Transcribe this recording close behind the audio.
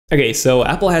Okay, so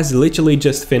Apple has literally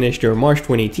just finished their March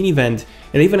 2018 event,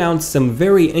 and they've announced some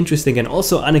very interesting and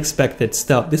also unexpected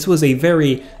stuff. This was a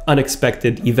very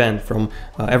unexpected event from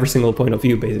every single point of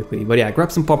view, basically. But yeah,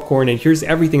 grab some popcorn, and here's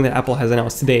everything that Apple has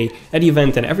announced today at the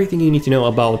event and everything you need to know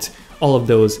about all of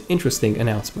those interesting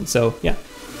announcements. So yeah,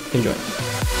 enjoy.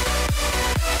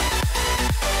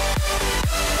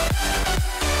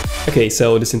 Okay,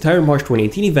 so this entire March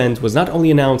 2018 event was not only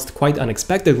announced quite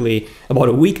unexpectedly about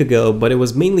a week ago, but it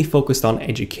was mainly focused on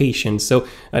education. So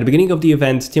at the beginning of the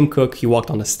event, Tim Cook, he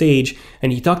walked on the stage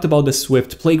and he talked about the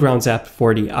Swift Playgrounds app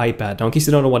for the iPad. Now, in case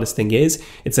you don't know what this thing is,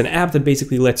 it's an app that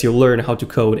basically lets you learn how to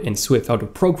code in Swift, how to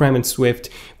program in Swift,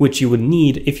 which you would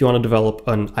need if you want to develop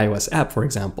an iOS app, for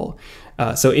example.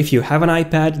 So if you have an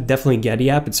iPad, definitely get the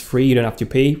app. It's free. You don't have to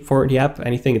pay for the app,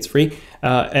 anything. It's free.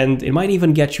 And it might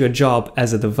even get you a job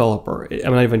as a developer.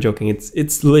 I'm not even joking.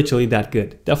 It's literally that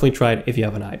good. Definitely try it if you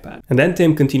have an iPad. And then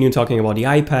Tim continued talking about the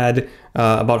iPad,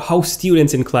 about how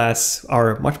students in class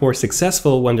are much more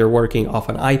successful when they're working off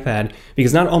an iPad,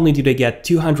 because not only do they get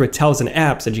 200,000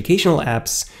 apps, educational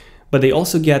apps, but they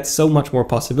also get so much more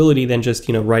possibility than just,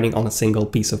 writing on a single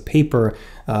piece of paper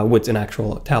with an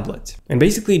actual tablet. And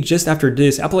basically just after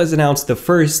this, Apple has announced the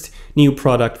first new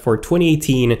product for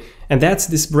 2018, and that's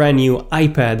this brand new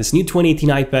iPad, this new 2018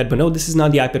 iPad. But no, this is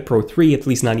not the iPad Pro 3, at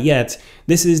least not yet.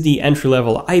 This is the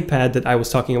entry-level iPad that I was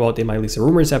talking about in my Lisa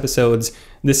Rumors episodes.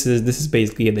 This is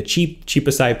basically the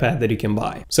cheapest iPad that you can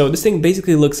buy. So this thing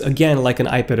basically looks again like an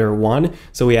iPad Air 1.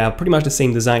 So we have pretty much the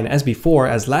same design as before,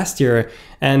 as last year,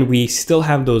 and we still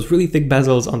have those really thick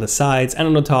bezels on the sides and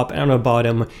on the top and on the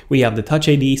bottom. We have the Touch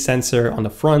ID sensor on the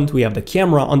front. We have the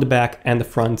camera on the back and the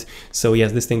front. So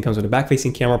yes, this thing comes with a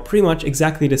back-facing camera, pretty much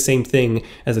exactly the same thing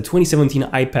as the 2017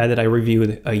 iPad that I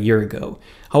reviewed a year ago.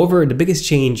 However, the biggest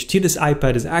change to this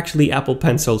iPad is actually Apple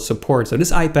Pencil support. So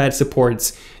this iPad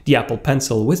supports the Apple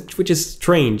Pencil, which is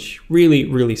strange, really,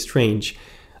 really strange.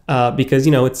 Because,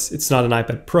 it's not an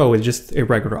iPad Pro, it's just a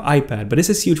regular iPad. But this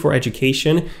is huge for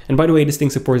education. And by the way, this thing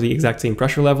supports the exact same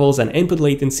pressure levels and input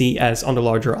latency as on the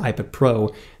larger iPad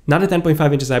Pro. Not a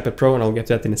 10.5 inches iPad Pro, and I'll get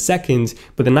to that in a second,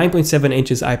 but the 9.7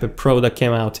 inches iPad Pro that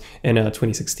came out in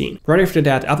 2016. Right after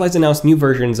that, Apple has announced new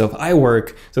versions of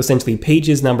iWork, so essentially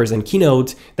Pages, Numbers, and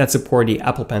Keynote that support the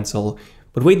Apple Pencil.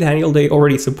 But wait, Daniel, they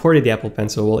already supported the Apple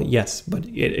Pencil. Well, yes, but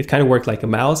it kind of worked like a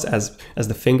mouse as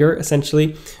the finger,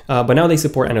 essentially. But now they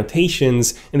support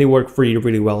annotations, and they work really,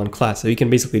 really well in class. So you can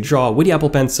basically draw with the Apple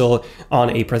Pencil on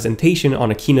a presentation, on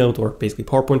a keynote, or basically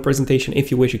PowerPoint presentation.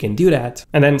 If you wish, you can do that.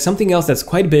 And then something else that's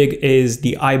quite big is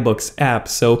the iBooks app.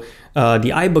 So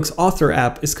the iBooks Author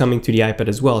app is coming to the iPad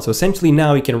as well. So essentially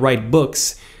now you can write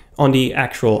books on the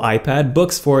actual iPad,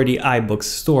 books for the iBooks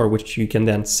store, which you can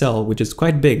then sell, which is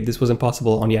quite big. This wasn't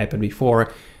possible on the iPad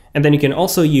before. And then you can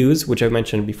also use, which I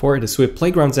mentioned before, the Swift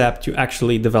Playgrounds app to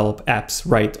actually develop apps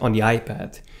right on the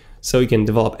iPad. So you can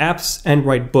develop apps and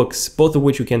write books, both of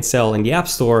which you can sell in the App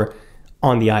Store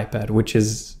on the iPad, which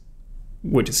is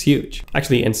huge.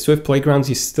 Actually, in Swift Playgrounds,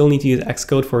 you still need to use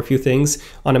Xcode for a few things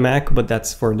on a Mac, but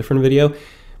that's for a different video.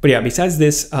 But yeah, besides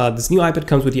this, this new iPad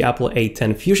comes with the Apple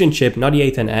A10 Fusion chip, not the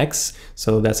A10X.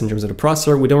 So that's in terms of the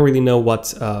processor. We don't really know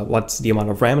what's the amount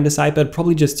of RAM in this iPad,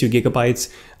 probably just 2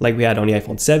 GB like we had on the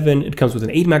iPhone 7. It comes with an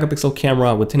 8 megapixel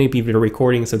camera with 1080p video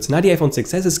recording. So it's not the iPhone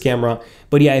 6s's camera,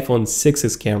 but the iPhone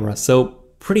 6's camera. So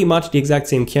pretty much the exact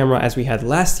same camera as we had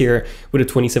last year with a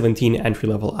 2017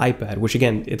 entry-level iPad, which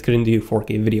again, it couldn't do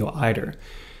 4K video either.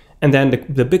 And then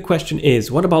the big question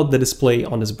is, what about the display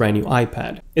on this brand new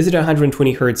iPad? Is it a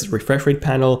 120 Hz refresh rate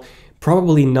panel?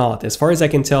 Probably not. As far as I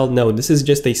can tell, no, this is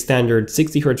just a standard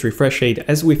 60 Hz refresh rate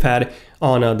as we've had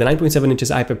on the 9.7 inches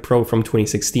iPad Pro from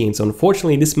 2016. So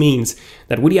unfortunately, this means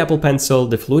that with the Apple Pencil,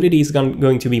 the fluidity is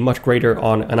going to be much greater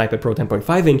on an iPad Pro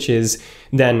 10.5 inches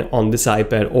than on this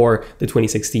iPad or the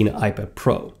 2016 iPad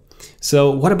Pro. So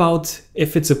what about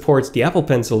if it supports the Apple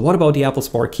Pencil? What about the Apple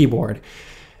Smart Keyboard?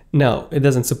 No, it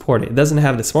doesn't support it. It doesn't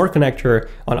have the smart connector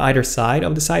on either side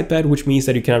of this iPad, which means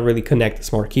that you cannot really connect the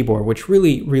smart keyboard, which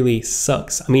really, really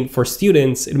sucks. I mean, for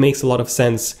students, it makes a lot of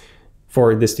sense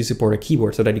for this to support a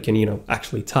keyboard so that you can,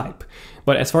 actually type.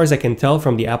 But as far as I can tell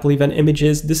from the Apple event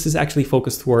images, this is actually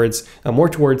focused towards more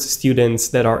towards students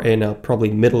that are in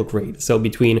probably middle grade. So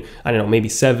between, I don't know, maybe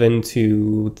 7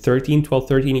 to 13, 12,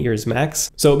 13 years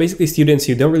max. So basically students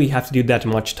who don't really have to do that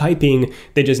much typing,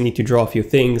 they just need to draw a few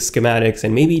things, schematics,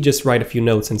 and maybe just write a few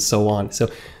notes and so on. So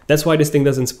that's why this thing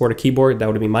doesn't support a keyboard.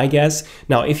 That would be my guess.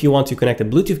 Now, if you want to connect a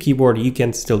Bluetooth keyboard, you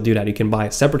can still do that. You can buy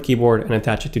a separate keyboard and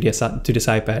attach it to this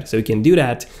iPad. So you can do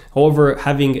that. However,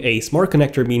 having a smart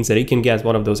connector means that you can get as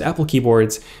one of those Apple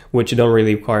keyboards, which don't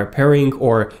really require pairing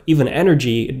or even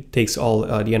energy. It takes all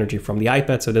the energy from the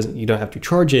iPad, so you don't have to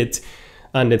charge it.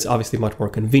 And it's obviously much more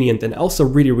convenient and also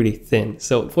really, really thin.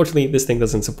 So unfortunately, this thing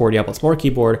doesn't support the Apple Smart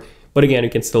Keyboard, but again, you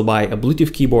can still buy a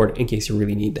Bluetooth keyboard in case you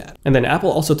really need that. And then Apple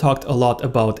also talked a lot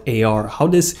about AR, how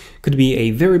this could be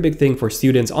a very big thing for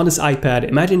students on this iPad.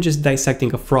 Imagine just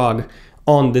dissecting a frog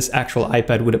on this actual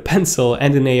iPad with a pencil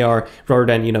and an AR rather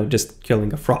than, you know, just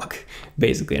killing a frog,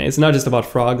 basically. And it's not just about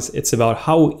frogs, it's about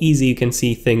how easy you can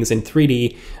see things in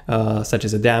 3D, such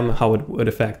as a dam, how it would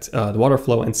affect the water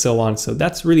flow and so on. So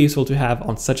that's really useful to have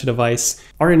on such a device.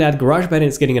 Other than that, GarageBand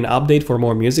is getting an update for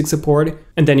more music support.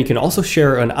 And then you can also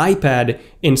share an iPad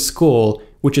in school,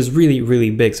 which is really, really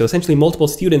big. So essentially multiple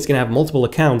students can have multiple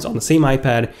accounts on the same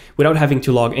iPad without having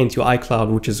to log into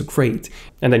iCloud, which is great.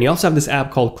 And then you also have this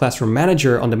app called Classroom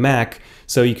Manager on the Mac,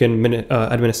 so you can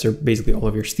administer basically all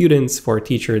of your students. For a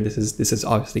teacher, this is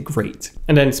obviously great.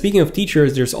 And then speaking of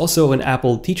teachers, there's also an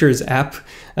Apple Teachers app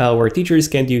where teachers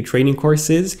can do training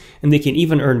courses, and they can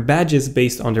even earn badges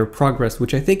based on their progress,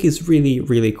 which I think is really,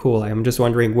 really cool. I'm just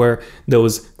wondering where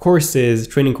those courses,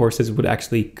 training courses, would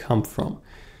actually come from.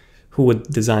 Who would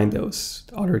design those?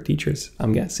 Other teachers,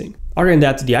 I'm guessing. Other than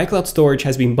that, the iCloud storage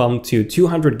has been bumped to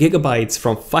 200 gigabytes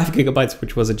from 5 gigabytes,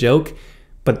 which was a joke,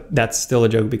 but that's still a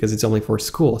joke because it's only for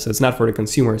school, so it's not for the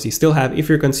consumers. You still have, if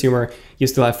you're a consumer, you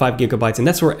still have 5 gigabytes, and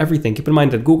that's for everything. Keep in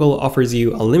mind that Google offers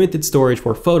you unlimited storage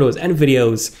for photos and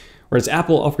videos, whereas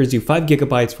Apple offers you 5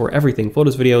 gigabytes for everything,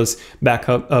 photos, videos,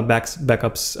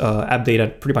 backups, app data,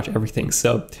 pretty much everything.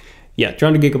 So yeah,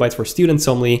 200 gigabytes for students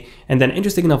only. And then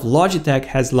interesting enough, Logitech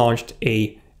has launched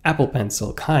a Apple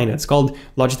Pencil, It's called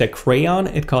Logitech Crayon.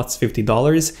 It costs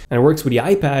 $50 and it works with the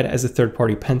iPad as a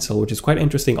third-party pencil, which is quite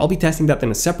interesting. I'll be testing that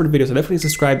in a separate video, so definitely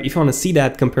subscribe if you want to see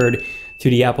that compared to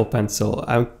the Apple Pencil.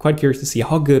 I'm quite curious to see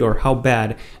how good or how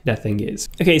bad that thing is.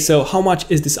 Okay, so how much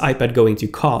is this iPad going to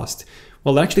cost?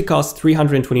 Well, it actually costs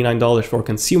 $329 for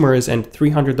consumers and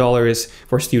 $300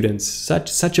 for students.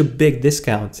 Such a big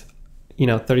discount. You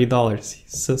know, $30,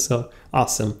 so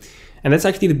awesome. And that's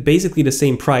actually basically the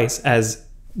same price as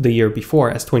the year before,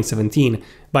 as 2017.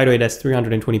 By the way, that's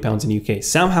 320 pounds in the UK.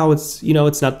 Somehow it's, you know,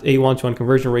 it's not a 1-to-1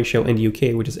 conversion ratio in the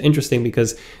UK, which is interesting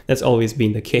because that's always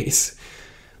been the case.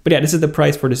 But yeah, this is the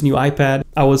price for this new iPad.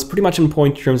 I was pretty much on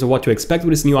point in terms of what to expect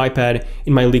with this new iPad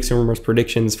in my leaks and rumors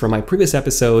predictions from my previous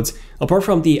episodes. Apart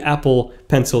from the Apple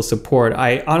Pencil support,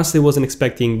 I honestly wasn't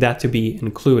expecting that to be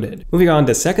included. Moving on,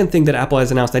 the second thing that Apple has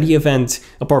announced at the event,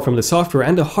 apart from the software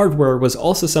and the hardware, was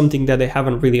also something that they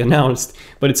haven't really announced,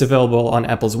 but it's available on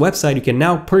Apple's website. You can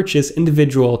now purchase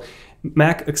individual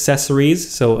Mac accessories,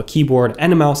 so a keyboard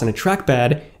and a mouse and a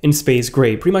trackpad in space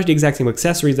gray. Pretty much the exact same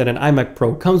accessories that an iMac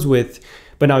Pro comes with,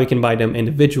 but now you can buy them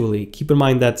individually. Keep in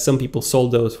mind that some people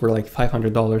sold those for like $500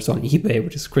 on eBay,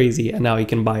 which is crazy, and now you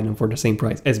can buy them for the same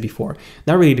price as before.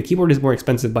 Not really, the keyboard is more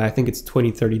expensive by I think it's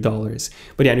 $20, $30.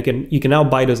 But yeah, you can now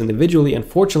buy those individually.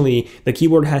 Unfortunately, the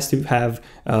keyboard has to have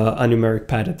a numeric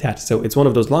pad attached. So it's one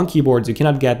of those long keyboards. You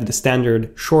cannot get the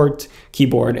standard short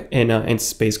keyboard in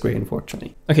space gray,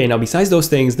 unfortunately. Okay, now besides those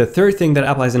things, the third thing that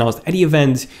Apple has announced at the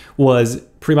event was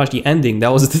pretty much the ending.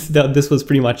 This was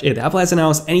pretty much it. Apple has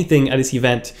announced anything at this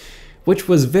event, which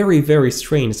was very, very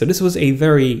strange. So this was a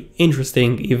very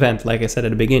interesting event, like I said at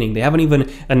the beginning. They haven't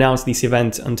even announced this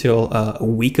event until a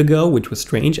week ago, which was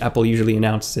strange. Apple usually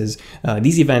announces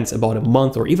these events about a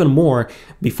month or even more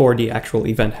before the actual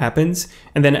event happens.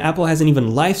 And then Apple hasn't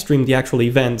even live streamed the actual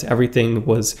event. Everything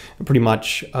was pretty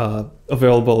much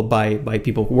available by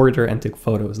people who were there and took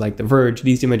photos, like The Verge.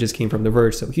 These images came from The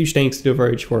Verge, so huge thanks to The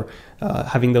Verge for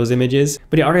having those images.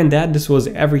 But yeah, other than that, this was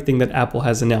everything that Apple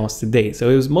has announced today. So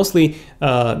it was mostly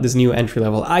this new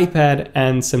entry-level iPad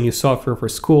and some new software for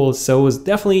schools. So it was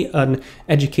definitely an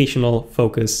education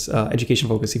focus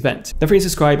event. Definitely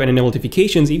subscribe and enable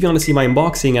notifications if you want to see my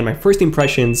unboxing and my first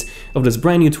impressions of this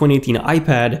brand new 2018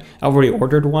 iPad. I've already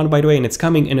ordered one, by the way, and it's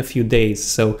coming in a few days.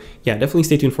 So yeah, definitely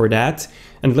stay tuned for that.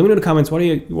 And let me know in the comments, what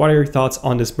are your thoughts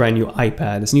on this brand new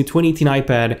iPad, this new 2018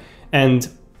 iPad, and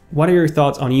what are your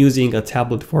thoughts on using a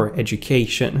tablet for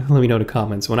education? Let me know in the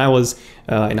comments. When I was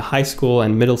in high school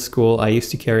and middle school, I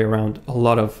used to carry around a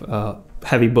lot of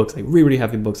heavy books, like really, really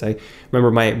heavy books. I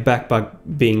remember my backpack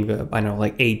being, I don't know,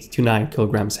 like 8 to 9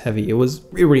 kilograms heavy. It was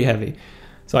really, really heavy.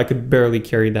 So I could barely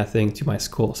carry that thing to my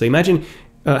school. So imagine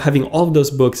having all of those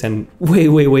books and way,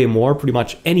 way, way more, pretty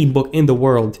much any book in the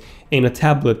world in a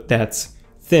tablet that's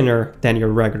thinner than your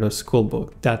regular school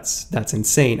book. That's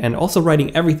insane. And also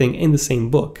writing everything in the same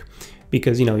book,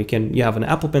 because you have an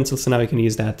Apple Pencil, so now you can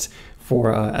use that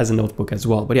for as a notebook as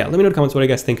well. But yeah, let me know in the comments what you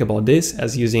guys think about this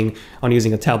as using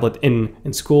a tablet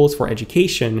in schools for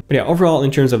education. But yeah, overall,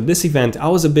 in terms of this event, I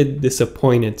was a bit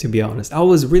disappointed, to be honest. I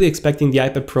was really expecting the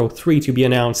iPad Pro 3 to be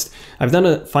announced. I've done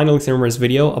a final examiner's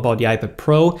video about the iPad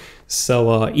Pro,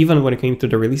 so even when it came to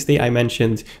the release date, I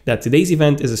mentioned that today's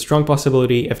event is a strong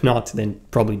possibility. If not, then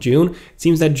probably June. It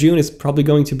seems that June is probably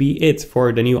going to be it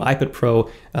for the new iPad Pro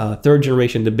 3rd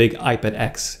generation, the big iPad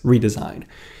X redesign.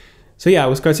 So yeah, I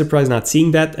was quite surprised not seeing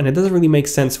that, and it doesn't really make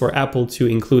sense for Apple to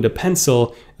include a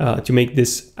pencil to make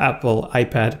this Apple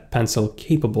iPad pencil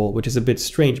capable, which is a bit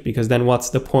strange, because then what's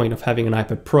the point of having an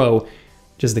iPad Pro?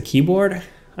 Just the keyboard?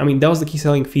 I mean, that was the key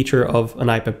selling feature of an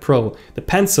iPad Pro. The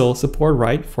pencil support,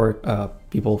 right, for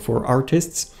people, for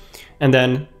artists, and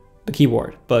then the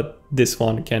keyboard. But this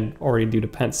one can already do the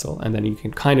pencil, and then you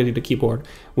can kind of do the keyboard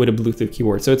with a Bluetooth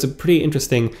keyboard. So it's a pretty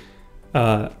interesting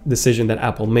decision that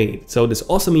Apple made. So this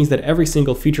also means that every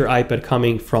single future iPad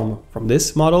coming from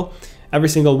this model, every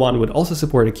single one would also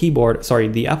support a keyboard, sorry,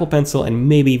 the Apple Pencil, and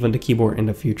maybe even the keyboard in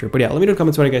the future. But yeah, let me know in the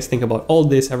comments what you guys think about all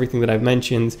this, everything that I've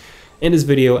mentioned in this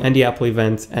video and the Apple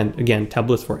event, and again,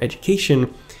 tablets for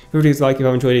education. If you like, if you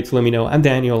enjoyed it, let me know. I'm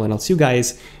Daniel, and I'll see you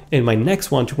guys in my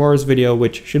next one, tomorrow's video,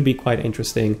 which should be quite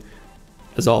interesting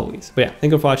as always. But yeah,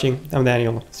 thank you for watching. I'm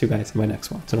Daniel. See you guys in my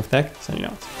next one. Son of Tech, signing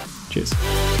out. Cheers.